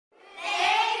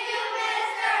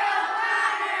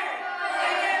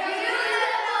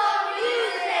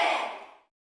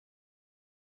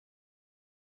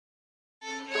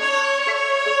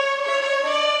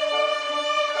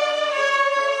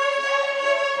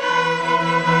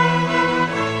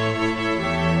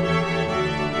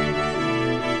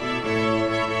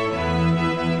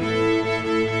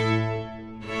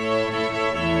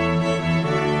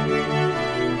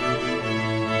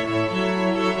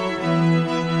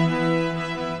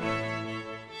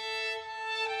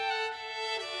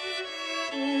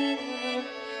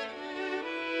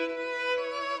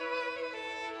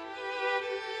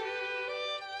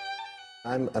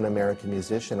I'm an American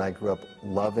musician. I grew up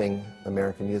loving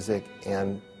American music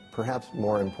and perhaps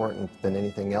more important than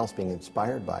anything else, being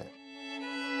inspired by it.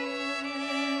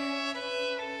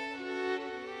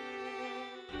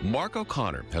 Mark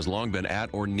O'Connor has long been at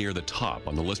or near the top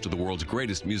on the list of the world's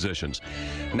greatest musicians.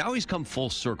 Now he's come full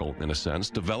circle, in a sense,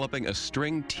 developing a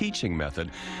string teaching method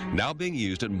now being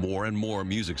used at more and more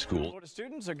music schools. Florida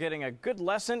students are getting a good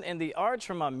lesson in the arts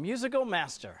from a musical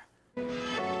master.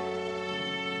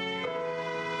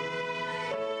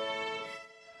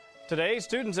 Today,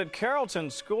 students at Carrollton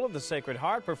School of the Sacred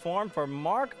Heart performed for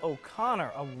Mark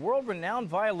O'Connor, a world-renowned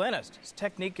violinist. His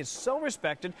technique is so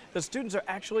respected that students are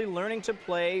actually learning to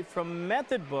play from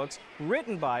method books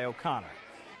written by O'Connor.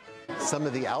 Some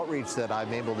of the outreach that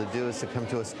I'm able to do is to come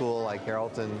to a school like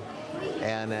Carrollton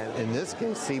and, in this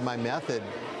case, see my method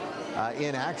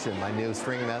in action, my new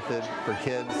string method for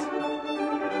kids.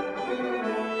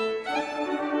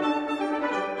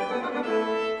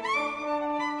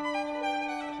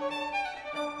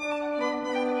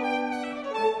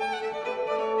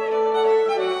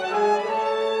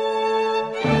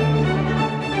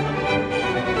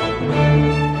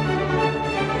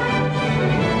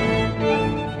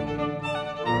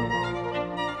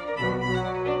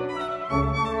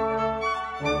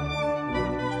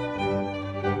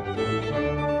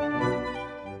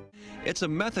 It's a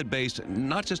method based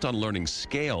not just on learning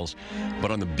scales,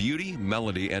 but on the beauty,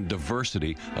 melody, and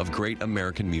diversity of great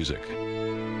American music.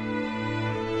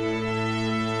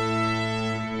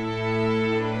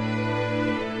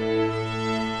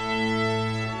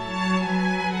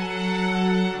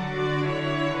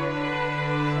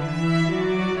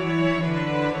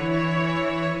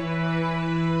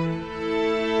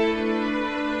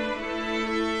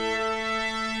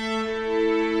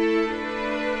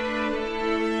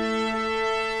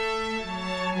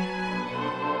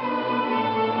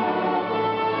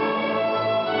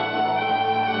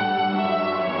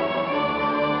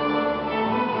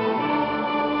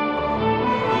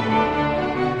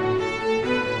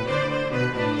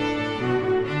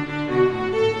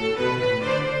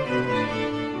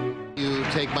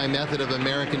 Take my method of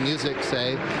American music,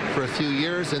 say, for a few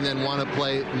years and then want to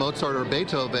play Mozart or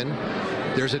Beethoven,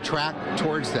 there's a track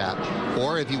towards that.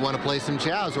 Or if you want to play some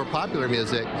jazz or popular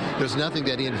music, there's nothing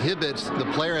that inhibits the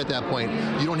player at that point.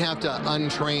 You don't have to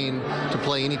untrain to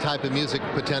play any type of music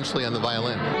potentially on the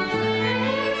violin.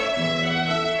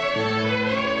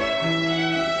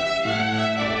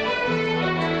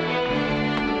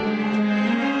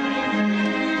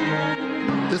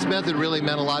 This method really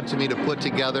meant a lot to me to put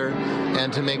together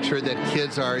and to make sure that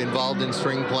kids are involved in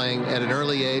string playing at an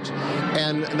early age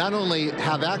and not only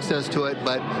have access to it,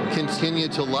 but continue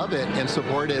to love it and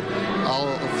support it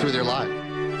all through their life.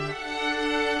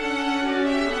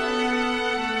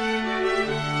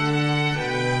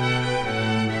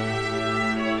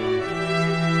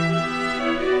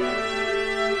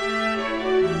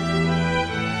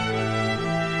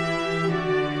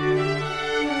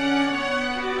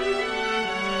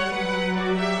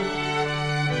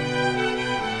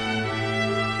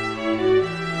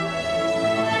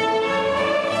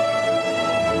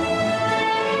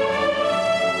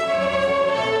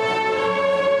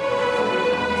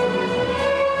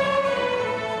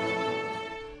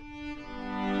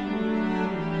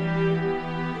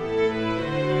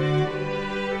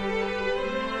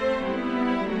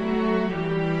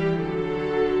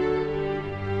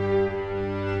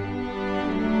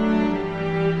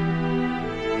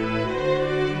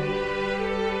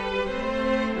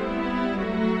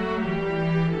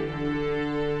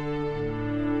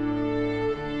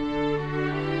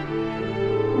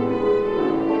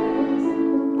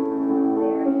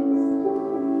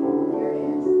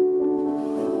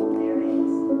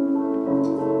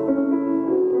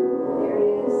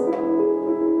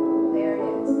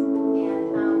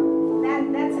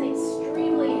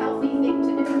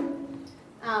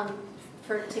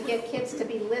 To get kids to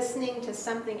be listening to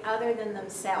something other than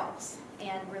themselves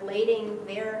and relating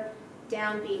their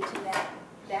downbeat to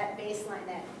that bass line,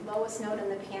 that lowest note in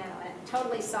the piano, and it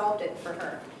totally solved it for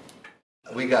her.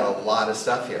 We got a lot of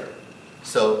stuff here,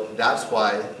 so that's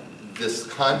why this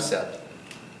concept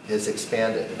is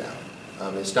expanded now.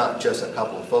 It's not just a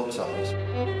couple of folk songs.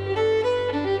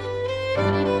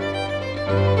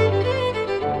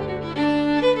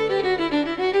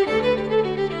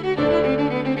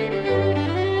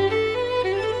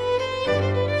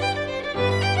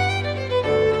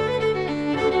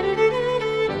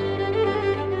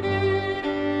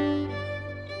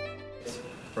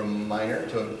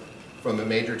 From a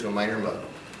major to a minor mode.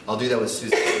 I'll do that with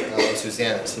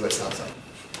Suzanne and see what it sounds like.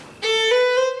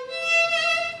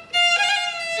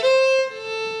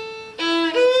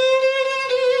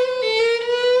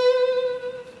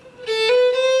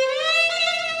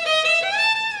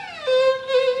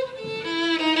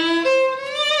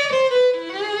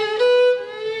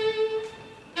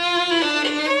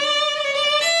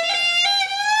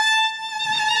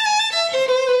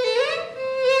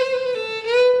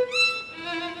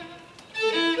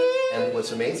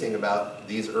 what's amazing about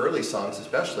these early songs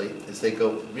especially is they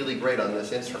go really great on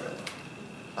this instrument.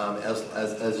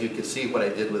 As you could see what I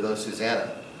did with Oh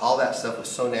Susanna, all that stuff was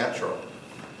so natural.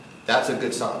 That's a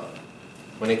good song.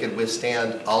 When it could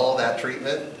withstand all that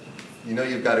treatment, you know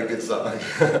you've got a good song.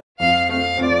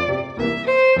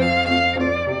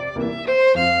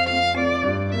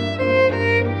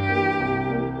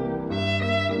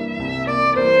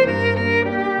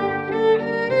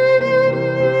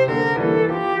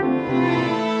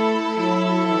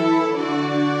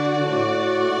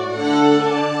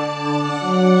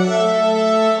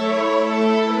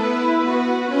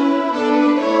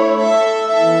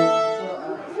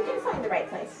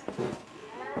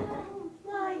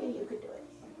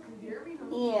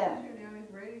 Yeah.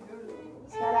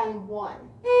 Start on 1.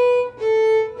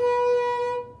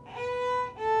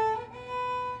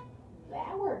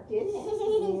 That worked, didn't it?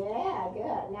 Yeah,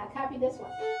 good. Now copy this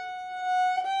one.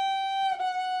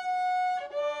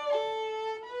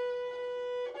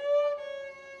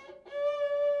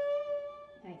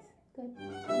 Nice.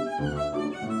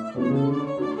 Good.